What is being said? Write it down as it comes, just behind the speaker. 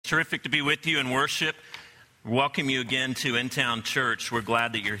Terrific to be with you in worship. Welcome you again to In-Town Church. We're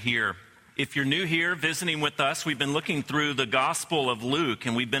glad that you're here. If you're new here visiting with us, we've been looking through the Gospel of Luke,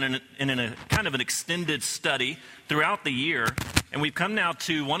 and we've been in a kind of an extended study throughout the year, and we've come now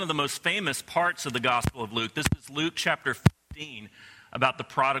to one of the most famous parts of the Gospel of Luke. This is Luke chapter 15, about the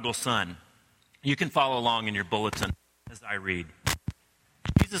prodigal son. You can follow along in your bulletin as I read.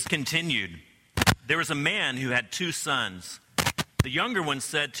 Jesus continued, "There was a man who had 2 sons. The younger one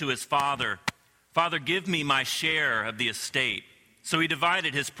said to his father, 'Father, give me my share of the estate.' So he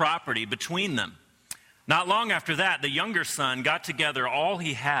divided his property between them. Not long after that, the younger son got together all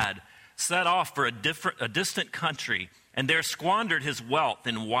he had, set off for a distant country, and there squandered his wealth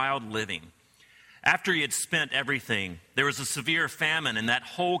in wild living. After he had spent everything, there was a severe famine in that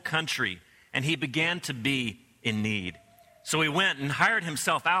whole country, and he began to be in need. So he went and hired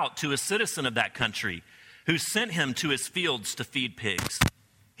himself out to a citizen of that country, who sent him to his fields to feed pigs.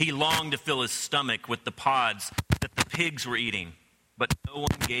 He longed to fill his stomach with the pods that the pigs were eating, but no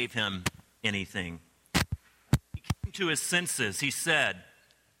one gave him anything. He came to his senses. He said,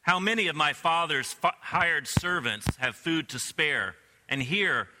 'How many of my father's hired servants have food to spare? And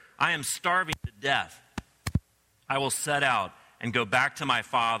here I am starving to death. I will set out and go back to my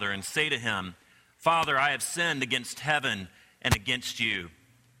father and say to him, Father, I have sinned against heaven and against you.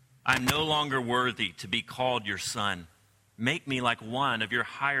 I am no longer worthy to be called your son. Make me like one of your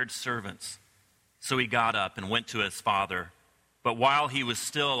hired servants.' So he got up and went to his father. But while he was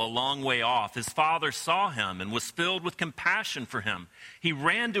still a long way off, his father saw him and was filled with compassion for him. He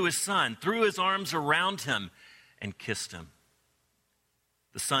ran to his son, threw his arms around him, and kissed him.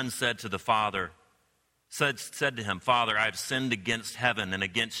 The son said to him, Father, I have sinned against heaven and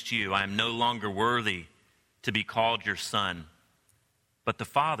against you. I am no longer worthy to be called your son. But the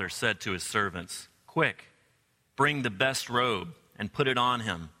father said to his servants, Quick, bring the best robe and put it on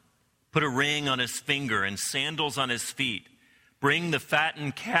him. Put a ring on his finger and sandals on his feet. Bring the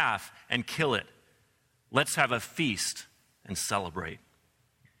fattened calf and kill it. Let's have a feast and celebrate.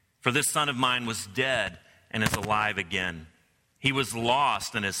 For this son of mine was dead and is alive again. He was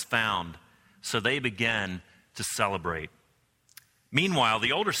lost and is found.' So they began to celebrate. Meanwhile,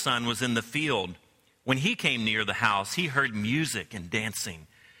 the older son was in the field. When he came near the house, he heard music and dancing.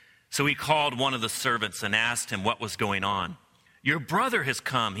 So he called one of the servants and asked him what was going on. 'Your brother has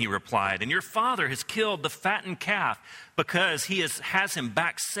come,' he replied, 'and your father has killed the fattened calf because he has him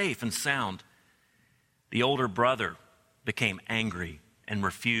back safe and sound.' The older brother became angry and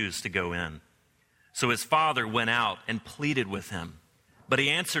refused to go in. So his father went out and pleaded with him. But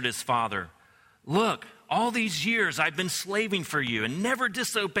he answered his father, 'Look, all these years I've been slaving for you and never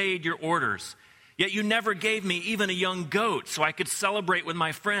disobeyed your orders. Yet you never gave me even a young goat so I could celebrate with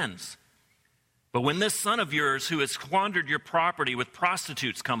my friends. But when this son of yours who has squandered your property with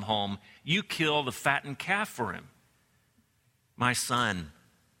prostitutes come home, you kill the fattened calf for him.' 'My son,'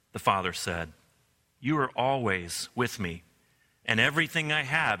 the father said, 'you are always with me, and everything I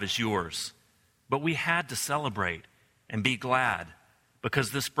have is yours. But we had to celebrate and be glad,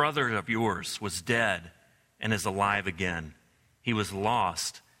 because this brother of yours was dead and is alive again. He was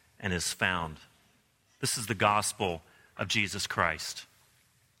lost and is found.'" This is the gospel of Jesus Christ.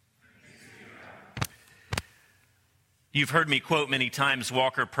 You've heard me quote many times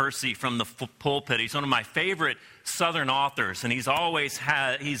Walker Percy from the pulpit. He's one of my favorite Southern authors, and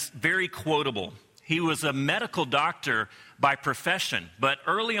he's very quotable. He was a medical doctor by profession, but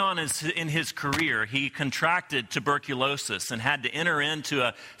early on in his career, he contracted tuberculosis and had to enter into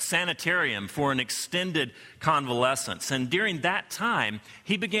a sanitarium for an extended convalescence. And during that time,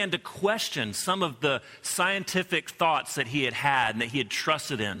 he began to question some of the scientific thoughts that he had and that he had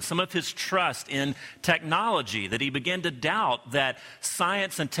trusted in, some of his trust in technology, that he began to doubt that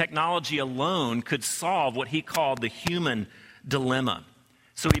science and technology alone could solve what he called the human dilemma.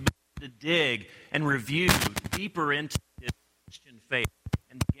 So he began to dig and review deeper into his Christian faith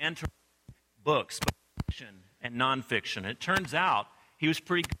and began to write books, both fiction and nonfiction. It turns out he was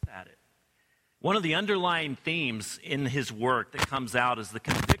pretty good at it. One of the underlying themes in his work that comes out is the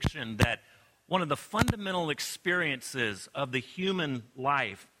conviction that one of the fundamental experiences of the human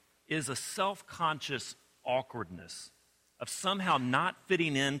life is a self-conscious awkwardness of somehow not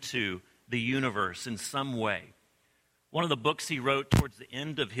fitting into the universe in some way. One of the books he wrote towards the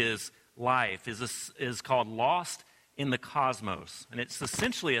end of his life is called Lost in the Cosmos. And it's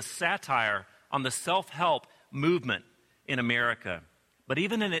essentially a satire on the self-help movement in America. But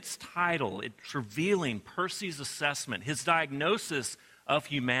even in its title, it's revealing Percy's assessment, his diagnosis of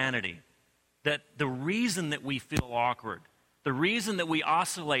humanity, that the reason that we feel awkward, The reason that we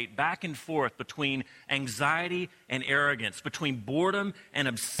oscillate back and forth between anxiety and arrogance, between boredom and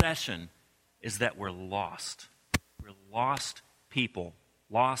obsession, is that we're lost. We're lost people,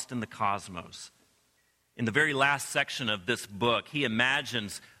 lost in the cosmos. In the very last section of this book, he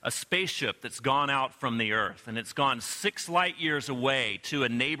imagines a spaceship that's gone out from the Earth, and it's gone 6 light years away to a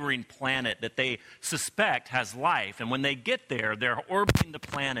neighboring planet that they suspect has life. And when they get there, they're orbiting the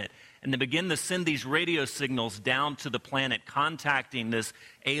planet, and they begin to send these radio signals down to the planet, contacting this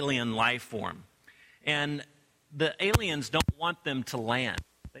alien life form. And the aliens don't want them to land.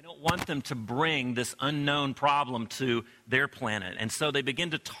 They don't want them to bring this unknown problem to their planet. And so they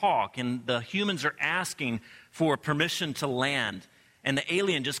begin to talk, and the humans are asking for permission to land. And the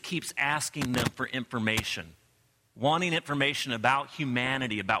alien just keeps asking them for information, wanting information about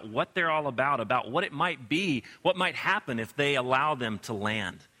humanity, about what they're all about what it might be, what might happen if they allow them to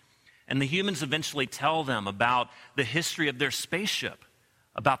land. And the humans eventually tell them about the history of their spaceship,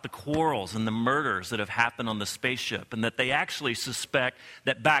 about the quarrels and the murders that have happened on the spaceship, and that they actually suspect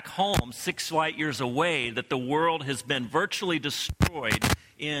that back home, 6 light years away, that the world has been virtually destroyed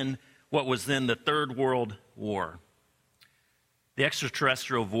in what was then the Third World War. The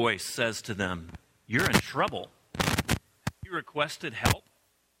extraterrestrial voice says to them, "You're in trouble. Have you requested help?"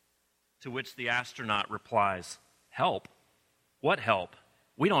 To which the astronaut replies, "Help? What help?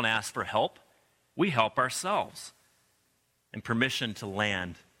 We don't ask for help. We help ourselves." And permission to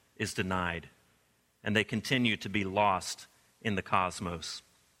land is denied, and they continue to be lost in the cosmos.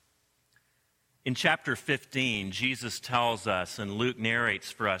 In chapter 15, Jesus tells us, and Luke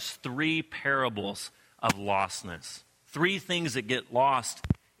narrates for us, 3 parables of lostness, 3 things that get lost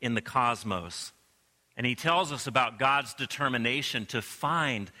in the cosmos. And he tells us about God's determination to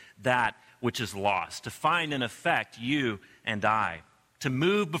find that which is lost, to find, in effect, you and I, to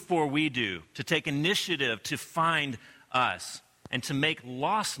move before we do, to take initiative to find us, and to make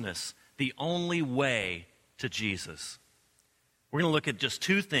lostness the only way to Jesus. We're going to look at just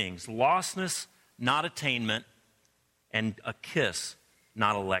 2 things: lostness, not attainment, and a kiss,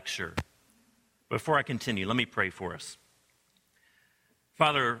 not a lecture. Before I continue, let me pray for us.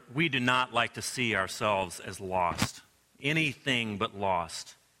 Father, we do not like to see ourselves as lost, anything but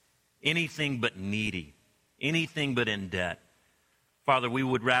lost, anything but needy, anything but in debt. Father, we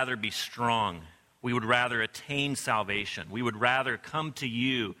would rather be strong. We would rather attain salvation. We would rather come to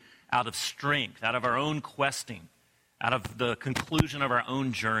you out of strength, out of our own questing, out of the conclusion of our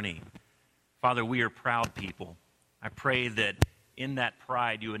own journey. Father, we are proud people. I pray that in that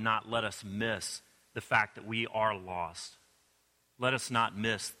pride you would not let us miss the fact that we are lost. Let us not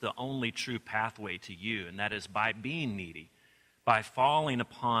miss the only true pathway to you, and that is by being needy, by falling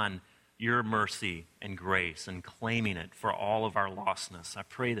upon your mercy and grace and claiming it for all of our lostness. I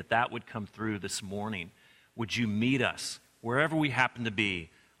pray that that would come through this morning. Would you meet us wherever we happen to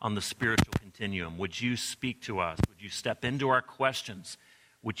be on the spiritual continuum? Would you speak to us? Would you step into our questions?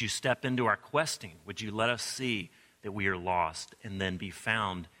 Would you step into our questing? Would you let us see that we are lost and then be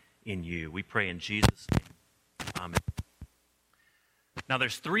found in you? We pray in Jesus' name. Amen. Now,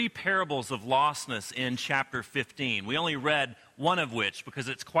 there's 3 parables of lostness in chapter 15. We only read one of which because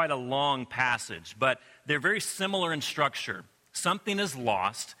it's quite a long passage, but they're very similar in structure. Something is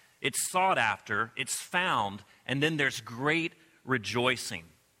lost, it's sought after, it's found, and then there's great rejoicing.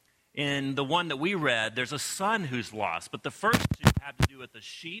 In the one that we read, there's a son who's lost, but the first 2 have to do with a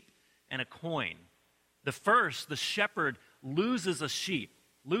sheep and a coin. The first, the shepherd loses a sheep,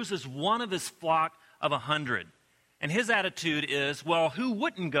 loses one of his flock of 100. And his attitude is, well, who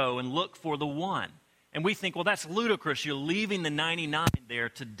wouldn't go and look for the one? And we think, well, that's ludicrous. You're leaving the 99 there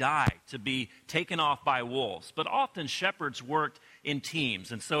to die, to be taken off by wolves. But often shepherds worked in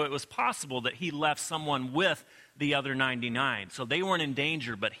teams, and so it was possible that he left someone with the other 99. So they weren't in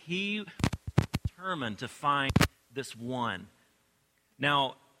danger, but he was determined to find this one.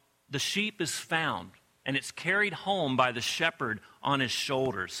 Now, the sheep is found, and it's carried home by the shepherd on his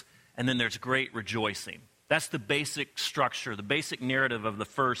shoulders, and then there's great rejoicing. That's the basic structure, the basic narrative of the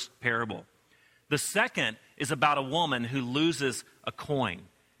first parable. The second is about a woman who loses a coin.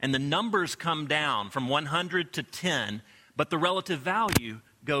 And the numbers come down from 100 to 10, but the relative value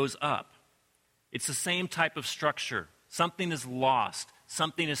goes up. It's the same type of structure. Something is lost,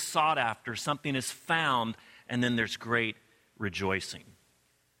 something is sought after, something is found, and then there's great rejoicing.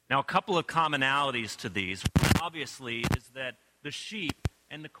 Now, a couple of commonalities to these, obviously, is that the sheep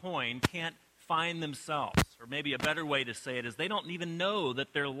and the coin can't find themselves. Or maybe a better way to say it is they don't even know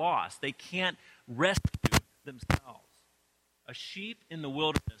that they're lost. They can't rescue themselves. A sheep in the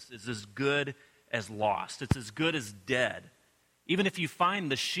wilderness is as good as lost. It's as good as dead. Even if you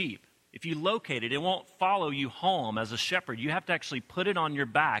find the sheep, If you locate it, it won't follow you home as a shepherd. You have to actually put it on your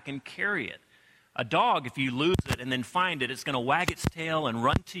back and carry it. A dog, if you lose it and then find it, it's going to wag its tail and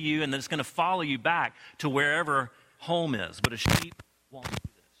run to you, and then it's going to follow you back to wherever home is. But a sheep won't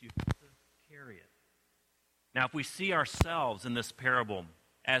do this. You have to carry it. Now, if we see ourselves in this parable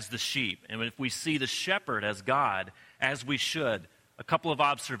as the sheep, and if we see the shepherd as God, as we should, a couple of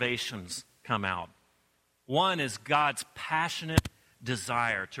observations come out. One is God's passionate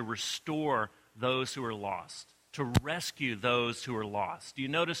desire to restore those who are lost, to rescue those who are lost. You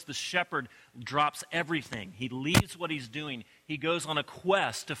notice the shepherd drops everything. He leaves what he's doing. He goes on a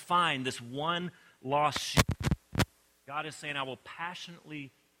quest to find this one lost sheep. God is saying, I will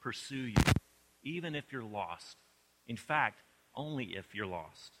passionately pursue you, even if you're lost. In fact, only if you're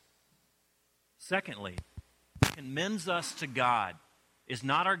lost. Secondly, what commends us to God is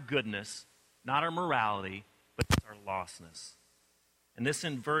not our goodness, not our morality, but it's our lostness. And this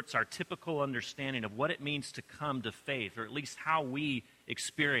inverts our typical understanding of what it means to come to faith, or at least how we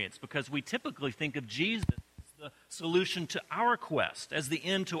experience, because we typically think of Jesus as the solution to our quest, as the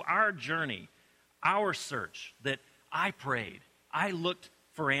end to our journey, our search, that I prayed, I looked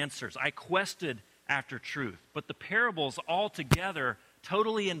for answers, I quested after truth. But the parables altogether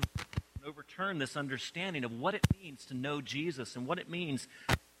totally overturn this understanding of what it means to know Jesus and what it means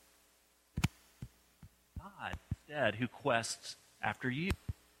God instead who quests after you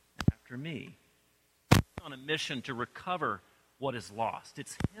and after me. He's on a mission to recover what is lost.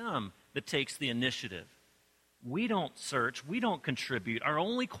 It's him that takes the initiative. We don't search, we don't contribute. Our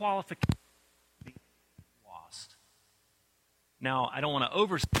only qualification is to be lost. Now, I don't want to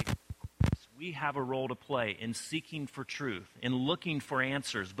overstate this. We have a role to play in seeking for truth, in looking for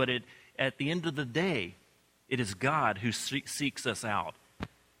answers, but at the end of the day, it is God who seeks us out.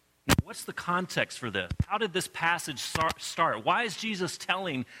 Now, what's the context for this? How did this passage start? Why is Jesus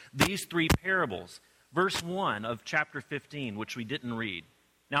telling these three parables? Verse 1 of chapter 15, which we didn't read.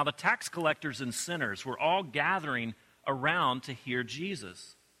 Now, the tax collectors and sinners were all gathering around to hear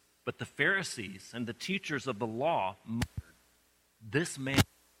Jesus. But the Pharisees and the teachers of the law muttered, "This man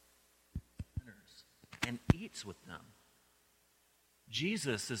sinners and eats with them."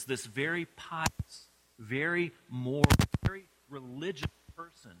 Jesus is this very pious, very moral, very religious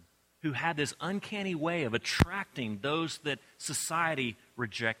person who had this uncanny way of attracting those that society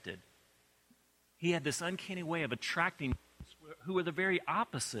rejected. He had this uncanny way of attracting those who are the very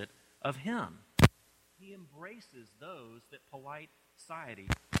opposite of him. He embraces those that polite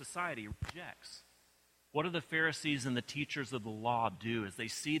society rejects. What do the Pharisees and the teachers of the law do as they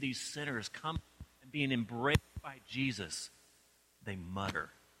see these sinners come and being embraced by Jesus? They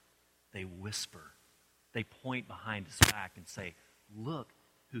mutter, they whisper, they point behind his back and say, "Look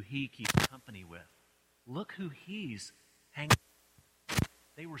who he keeps company with. Look who he's hanging with."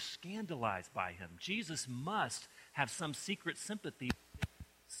 They were scandalized by him. Jesus must have some secret sympathy with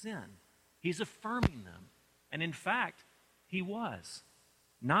sin. He's affirming them. And in fact, he was.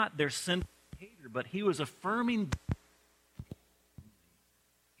 Not their sinful behavior, but he was affirming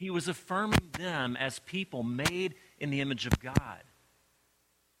them as people made in the image of God.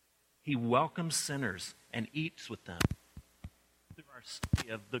 He welcomes sinners and eats with them. Through our study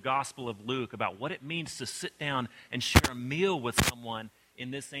of the Gospel of Luke about what it means to sit down and share a meal with someone in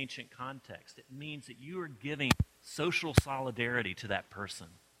this ancient context, it means that you are giving social solidarity to that person.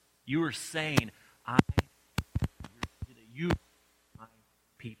 You are saying, you are my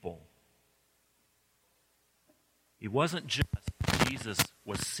people. It wasn't just Jesus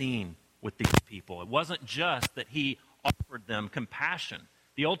was seen with these people. It wasn't just that he offered them compassion.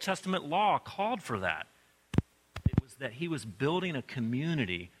 The Old Testament law called for that. It was that he was building a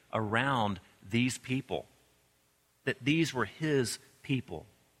community around these people, that these were his people.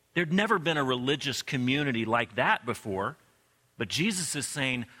 There'd never been a religious community like that before, but Jesus is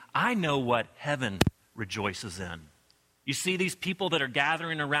saying, I know what heaven rejoices in. You see these people that are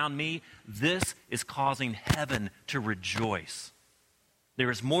gathering around me? This is causing heaven to rejoice. There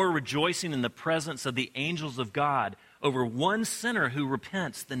is more rejoicing in the presence of the angels of God over one sinner who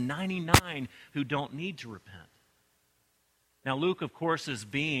repents than 99 who don't need to repent. Now, Luke, of course, is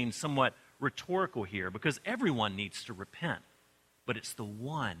being somewhat rhetorical here because everyone needs to repent. But it's the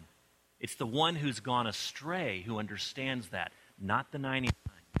one who's gone astray who understands that, not the 99.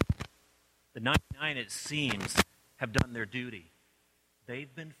 The 99, it seems, have done their duty.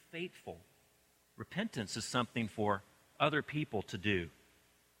 They've been faithful. Repentance is something for other people to do.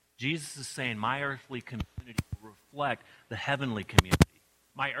 Jesus is saying, my earthly community will reflect the heavenly community.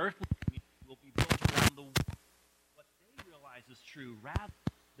 My earthly community will be built around what they realize is true rather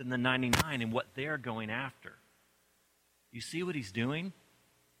than the 99 and what they're going after. You see what he's doing?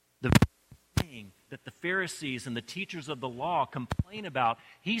 The thing that the Pharisees and the teachers of the law complain about,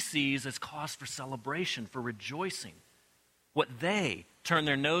 he sees as cause for celebration, for rejoicing. What they turn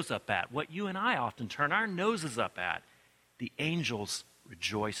their nose up at, what you and I often turn our noses up at, the angels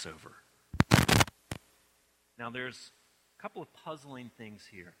rejoice over. Now there's a couple of puzzling things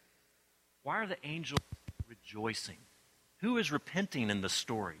here. Why are the angels rejoicing? Who is repenting in the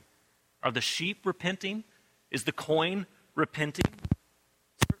story? Are the sheep repenting? Is the coin repenting?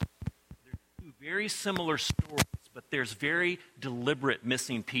 There's two very similar stories, but there's very deliberate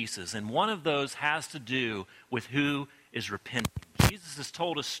missing pieces. And one of those has to do with who is repenting. Jesus has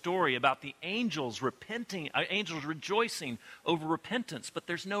told a story about the angels rejoicing over repentance, but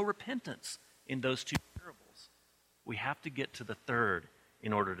there's no repentance in those two parables. We have to get to the third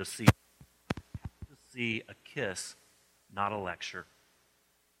in order to see. We have to see a kiss, not a lecture.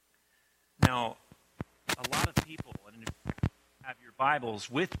 Now, a lot of people, and if you have your Bibles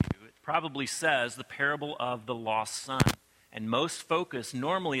with you, it probably says the parable of the lost son. And most focus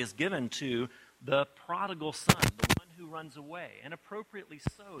normally is given to the prodigal son, the one who runs away. And appropriately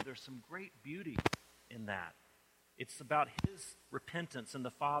so, there's some great beauty in that. It's about his repentance and the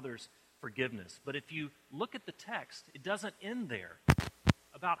Father's forgiveness. But if you look at the text, it doesn't end there.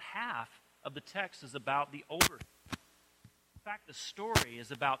 About half of the text is about the older son. In fact, the story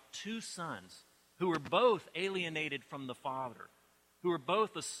is about two sons who were both alienated from the Father, who were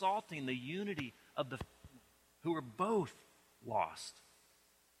both assaulting the unity of the family, who were both lost.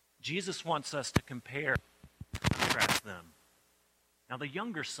 Jesus wants us to compare, contrast them. Now, the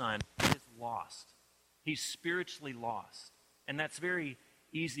younger son is lost. He's spiritually lost. And that's very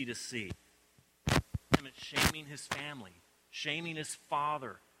easy to see. Him shaming his family, shaming his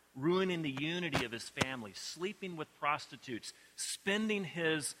father, ruining the unity of his family, sleeping with prostitutes, spending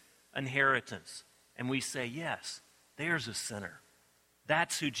his inheritance. And we say, yes, there's a sinner.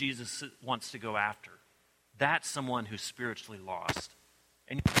 That's who Jesus wants to go after. That's someone who's spiritually lost.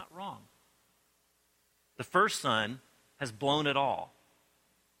 And you're not wrong. The first son has blown it all.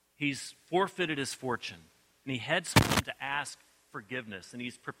 He's forfeited his fortune. And he heads home to ask forgiveness. And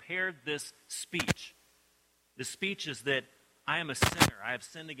he's prepared this speech. The speech is that I am a sinner. I have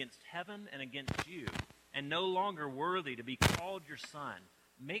sinned against heaven and against you, and no longer worthy to be called your son.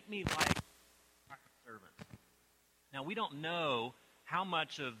 Make me like my servant. Now, we don't know how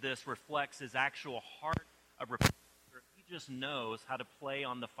much of this reflects his actual heart of repentance, or he just knows how to play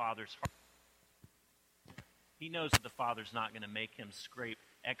on the Father's heart. He knows that the Father's not going to make him scrape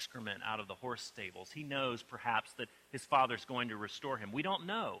excrement out of the horse stables. He knows perhaps that his Father's going to restore him. We don't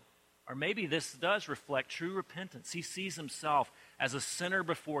know. Or maybe this does reflect true repentance. He sees himself as a sinner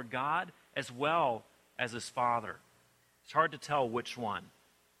before God as well as his Father. It's hard to tell which one.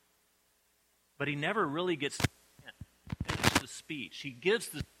 But he never really gets to finish the speech. He gives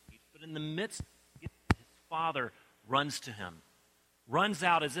the speech, but in the midst of it, his Father runs to him. Runs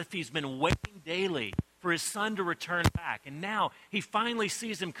out as if he's been waiting daily for his son to return back. And now he finally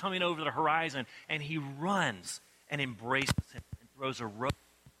sees him coming over the horizon, and he runs and embraces him and throws a robe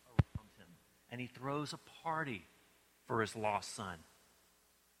around him. And he throws a party for his lost son.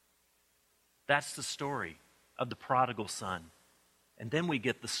 That's the story of the prodigal son. And then we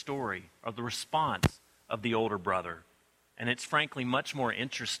get the story of the response of the older brother. And it's frankly much more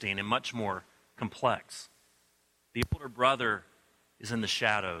interesting and much more complex. The older brother is in the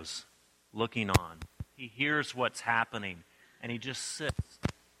shadows, looking on. He hears what's happening, and he just sits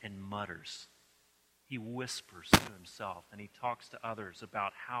and mutters. He whispers to himself, and he talks to others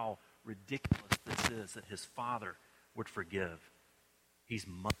about how ridiculous this is that his father would forgive. He's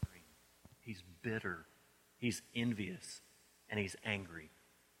muttering. He's bitter. He's envious. And he's angry.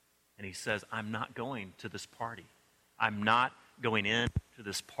 And he says, I'm not going to this party. I'm not going in to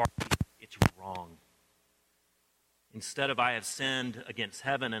this party. It's wrong. Instead of I have sinned against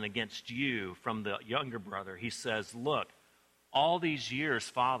heaven and against you from the younger brother, he says, look, all these years,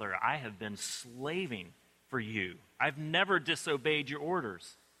 Father, I have been slaving for you. I've never disobeyed your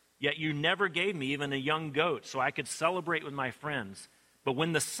orders. Yet you never gave me even a young goat so I could celebrate with my friends. But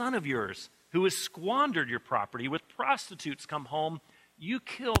when the son of yours, who has squandered your property with prostitutes, come home, you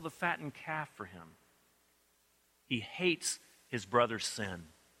kill the fattened calf for him. He hates his brother's sin.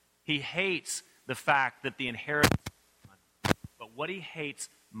 He hates the fact that the inheritance. But what he hates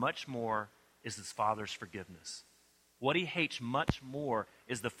much more is his father's forgiveness. What he hates much more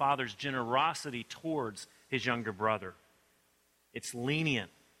is the father's generosity towards his younger brother. It's lenient.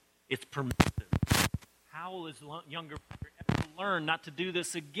 It's permissive. How will his younger brother ever learn not to do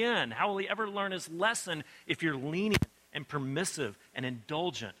this again? How will he ever learn his lesson if you're lenient and permissive and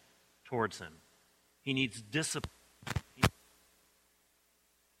indulgent towards him? He needs discipline.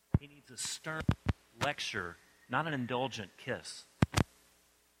 It's a stern lecture, not an indulgent kiss.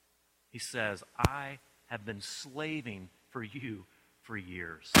 He says, I have been slaving for you for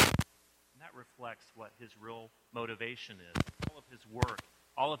years. And that reflects what his real motivation is. All of his work,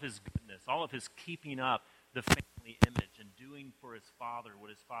 all of his goodness, all of his keeping up the family image and doing for his father what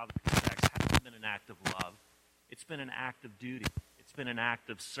his father expects hasn't been an act of love. It's been an act of duty. It's been an act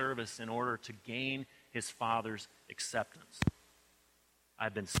of service in order to gain his father's acceptance.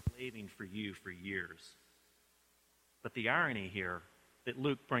 I've been slaving for you for years. But the irony here that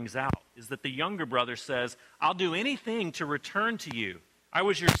Luke brings out is that the younger brother says, I'll do anything to return to you. I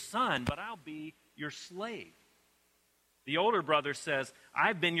was your son, but I'll be your slave. The older brother says,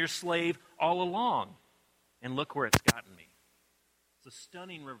 I've been your slave all along. And look where it's gotten me. It's a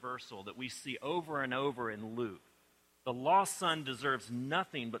stunning reversal that we see over and over in Luke. The lost son deserves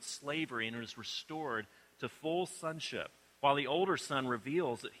nothing but slavery and is restored to full sonship, while the older son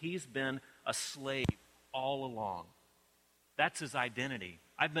reveals that he's been a slave all along. That's his identity.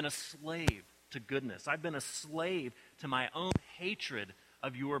 I've been a slave to goodness. I've been a slave to my own hatred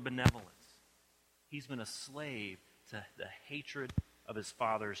of your benevolence. He's been a slave to the hatred of his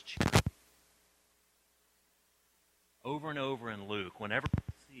father's charity. Over and over in Luke, whenever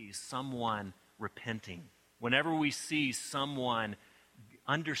we see someone repenting, whenever we see someone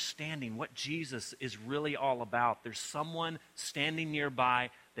understanding what Jesus is really all about, there's someone standing nearby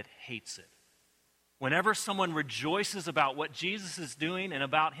that hates it. Whenever someone rejoices about what Jesus is doing and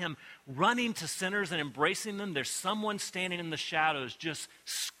about him running to sinners and embracing them, there's someone standing in the shadows just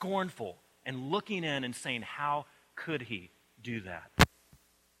scornful and looking in and saying, how could he do that?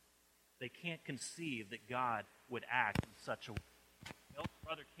 They can't conceive that God would act in such a way. The elder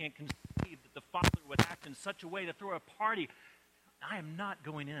brother can't conceive that the father would act in such a way to throw a party. I am not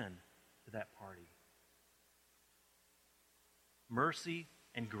going in to that party. Mercy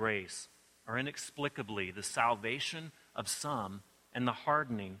and grace are inexplicably the salvation of some and the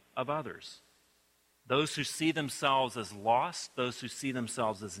hardening of others. Those who see themselves as lost, those who see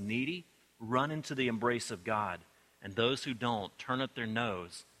themselves as needy, run into the embrace of God, and those who don't turn up their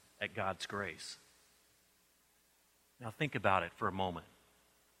nose at God's grace. Now think about it for a moment.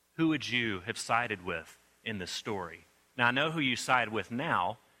 Who would you have sided with in this story? Now I know who you side with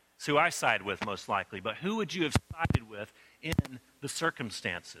now. It's who I side with most likely. But who would you have sided with in the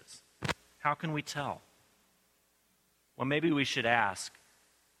circumstances? How can we tell? Well, maybe we should ask,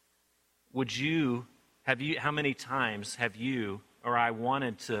 how many times have you or I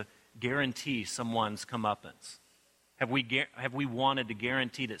wanted to guarantee someone's comeuppance? Have we wanted to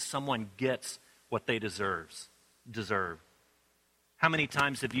guarantee that someone gets what they deserve? How many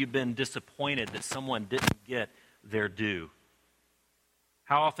times have you been disappointed that someone didn't get their due?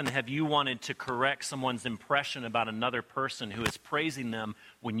 How often have you wanted to correct someone's impression about another person who is praising them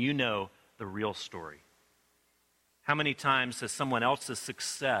when you know the real story? How many times has someone else's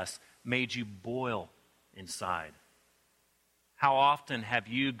success made you boil inside? How often have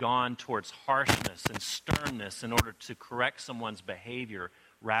you gone towards harshness and sternness in order to correct someone's behavior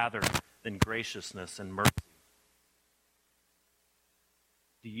rather than graciousness and mercy?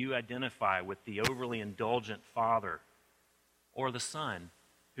 Do you identify with the overly indulgent father or the son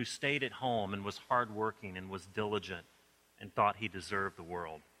who stayed at home and was hardworking and was diligent and thought he deserved the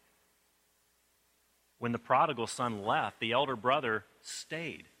world? When the prodigal son left, the elder brother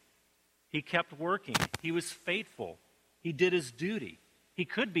stayed. He kept working. He was faithful. He did his duty. He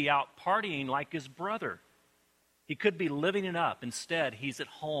could be out partying like his brother. He could be living it up. Instead, he's at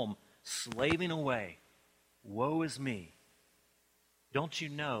home slaving away. Woe is me. Don't you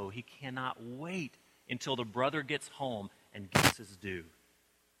know he cannot wait until the brother gets home and gets his due?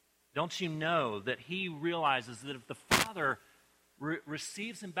 Don't you know that he realizes that if the father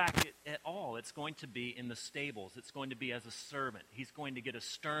receives him back at all, it's going to be in the stables. It's going to be as a servant. He's going to get a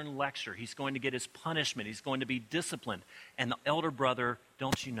stern lecture. He's going to get his punishment. He's going to be disciplined. And the elder brother,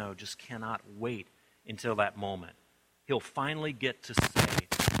 don't you know, just cannot wait until that moment. He'll finally get to say,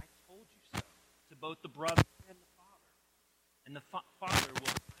 I told you so, to both the brother and the father. And the father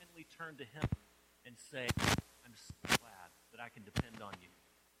will finally turn to him and say, I'm so glad that I can depend on you.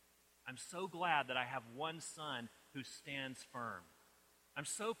 I'm so glad that I have one son who stands firm. I'm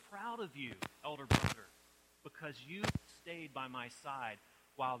so proud of you, elder brother, because you stayed by my side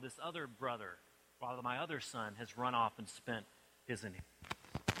while my other son has run off and spent his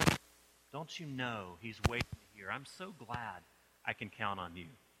inheritance. Don't you know he's waiting here? I'm so glad I can count on you.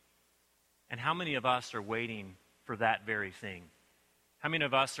 And how many of us are waiting for that very thing? How many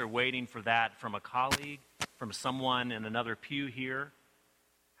of us are waiting for that from a colleague, from someone in another pew here?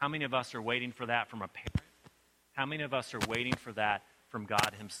 How many of us are waiting for that from a parent? How many of us are waiting for that from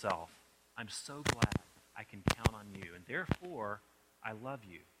God himself? I'm so glad I can count on you, and therefore I love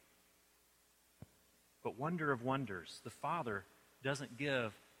you. But wonder of wonders, the father doesn't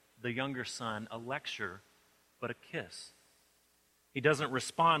give the younger son a lecture, but a kiss. He doesn't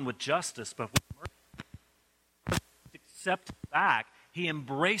respond with justice, but with mercy. Accept back, he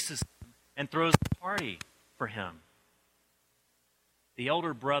embraces him and throws a party for him. The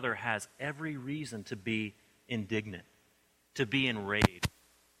elder brother has every reason to be indignant, to be enraged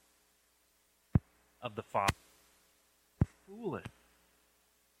of the father. Foolish.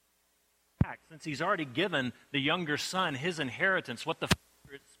 Since he's already given the younger son his inheritance, what the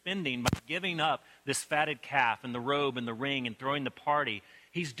father is spending by giving up this fatted calf and the robe and the ring and throwing the party,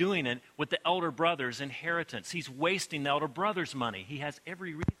 he's doing it with the elder brother's inheritance. He's wasting the elder brother's money. He has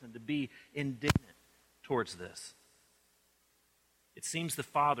every reason to be indignant towards this. It seems the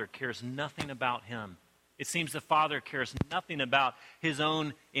father cares nothing about him. It seems the father cares nothing about his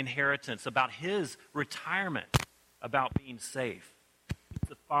own inheritance, about his retirement, about being safe.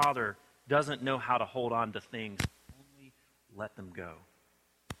 The father doesn't know how to hold on to things. Only let them go.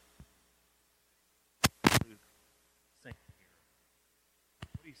 Luke saying here,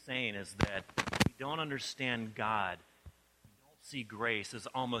 what he's saying is that we don't understand God. We don't see grace as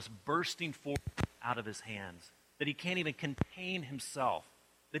almost bursting forth out of his hands. That he can't even contain himself,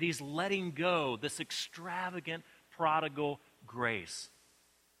 that he's letting go this extravagant, prodigal grace.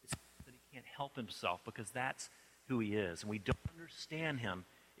 It's that he can't help himself because that's who he is. And we don't understand him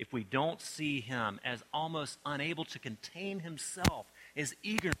if we don't see him as almost unable to contain himself, as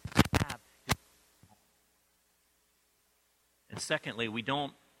eager to have his own. And secondly, we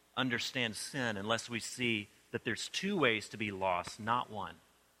don't understand sin unless we see that there's two ways to be lost, not one.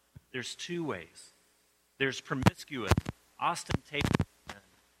 There's two ways. There's promiscuous, ostentatious sin,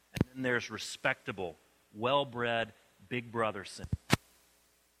 and then there's respectable, well-bred, big brother sin.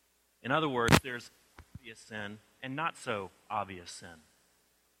 In other words, there's obvious sin and not so obvious sin.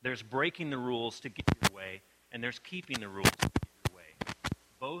 There's breaking the rules to get your way, and there's keeping the rules to get your way.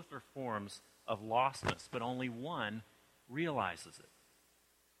 Both are forms of lostness, but only one realizes it.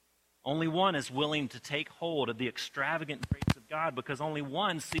 Only one is willing to take hold of the extravagant grace of God because only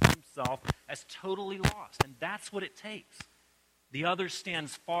one sees himself as totally lost. And that's what it takes. The other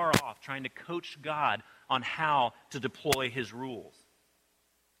stands far off trying to coach God on how to deploy his rules.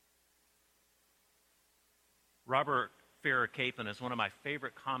 Robert Farrar Capon is one of my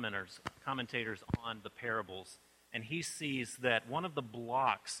favorite commentators on the parables. And he sees that one of the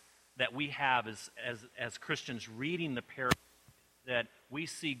blocks that we have as Christians reading the parables that we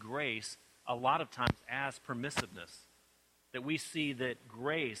see grace a lot of times as permissiveness. That we see that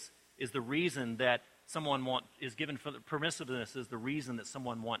grace is the reason that someone is given for permissiveness is the reason that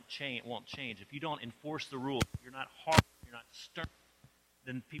someone won't change. If you don't enforce the rules, you're not hard, you're not stern,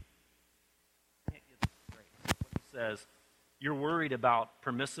 then people can't give grace. What he says, you're worried about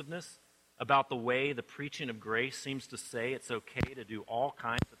permissiveness, about the way the preaching of grace seems to say it's okay to do all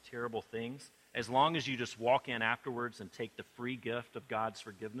kinds of terrible things, as long as you just walk in afterwards and take the free gift of God's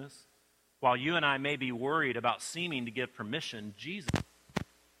forgiveness. While you and I may be worried about seeming to give permission, Jesus,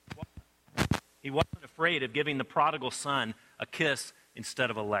 he wasn't afraid of giving the prodigal son a kiss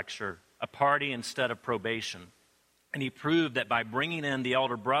instead of a lecture, a party instead of probation. And he proved that by bringing in the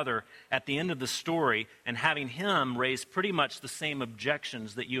elder brother at the end of the story and having him raise pretty much the same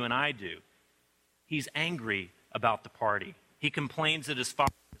objections that you and I do, he's angry about the party. He complains that his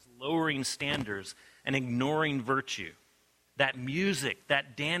father is lowering standards and ignoring virtue. That music,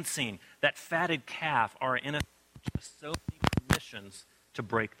 that dancing, that fatted calf are in effect just so many permissions to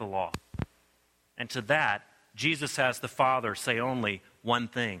break the law. And to that, Jesus has the Father say only one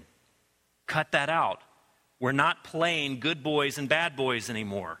thing. Cut that out. We're not playing good boys and bad boys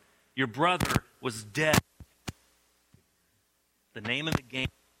anymore. Your brother was dead. The name of the game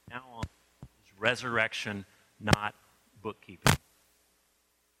from now on is resurrection, not bookkeeping.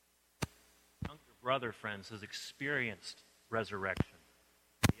 The younger brother, friends, has experienced resurrection.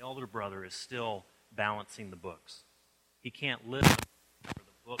 The elder brother is still balancing the books. He can't live where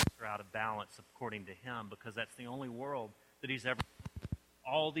the books are out of balance according to him because that's the only world that he's ever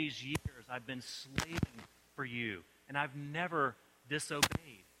known. All these years I've been slaving for you, and I've never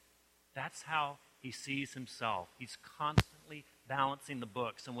disobeyed. That's how he sees himself. He's constantly balancing the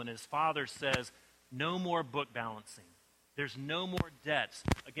books. And when his father says, no more book balancing, there's no more debts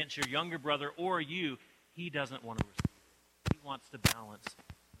against your younger brother or you, he doesn't want to receive it. He wants to balance his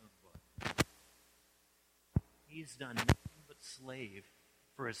own book. He's done nothing but slave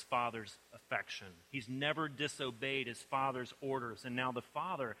for his father's affection. He's never disobeyed his father's orders, and now the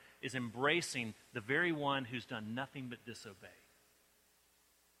father is embracing the very one who's done nothing but disobey.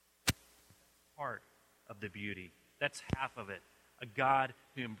 part of the beauty. That's half of it. A God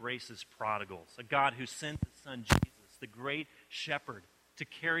who embraces prodigals, a God who sends his son Jesus, the great shepherd, to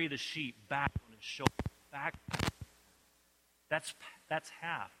carry the sheep back on his shoulder. Back. That's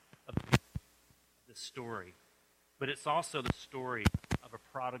half of the story. But it's also the story of a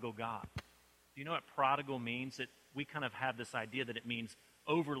prodigal God. Do you know what prodigal means? That we kind of have this idea that it means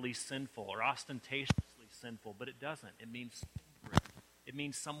overly sinful or ostentatiously sinful, but it doesn't. It means spendthrift. It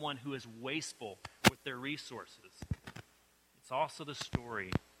means someone who is wasteful with their resources. It's also the story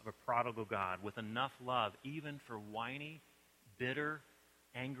of a prodigal God with enough love even for whiny, bitter,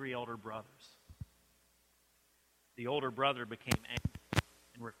 angry older brothers. The older brother became angry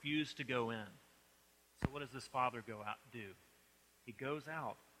and refused to go in. So what does this father go out and do? He goes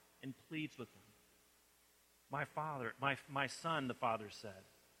out and pleads with them. My son, the father said,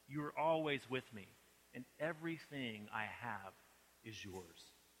 you are always with me, and everything I have is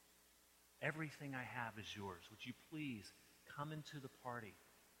yours. Everything I have is yours. Would you please come into the party?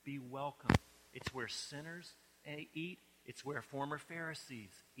 Be welcome. It's where sinners eat. It's where former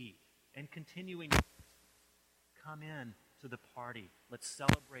Pharisees eat. And continuing, come in to the party. Let's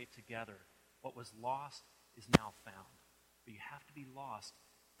celebrate together. What was lost is now found. But you have to be lost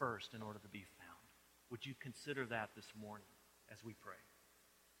first in order to be found. Would you consider that this morning as we pray?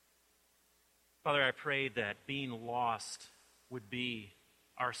 Father, I pray that being lost would be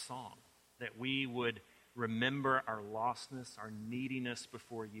our song, that we would remember our lostness, our neediness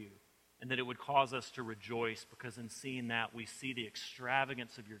before you, and that it would cause us to rejoice, because in seeing that, we see the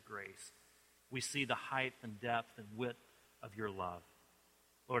extravagance of your grace. We see the height and depth and width of your love.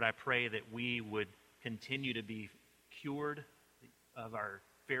 Lord, I pray that we would continue to be cured of our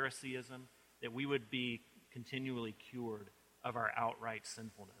Phariseeism, that we would be continually cured of our outright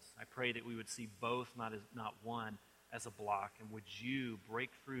sinfulness. I pray that we would see both, not one, as a block. And would you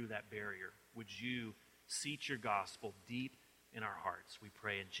break through that barrier? Would you seat your gospel deep in our hearts? We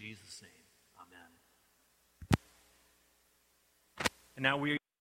pray in Jesus' name. Amen. And now we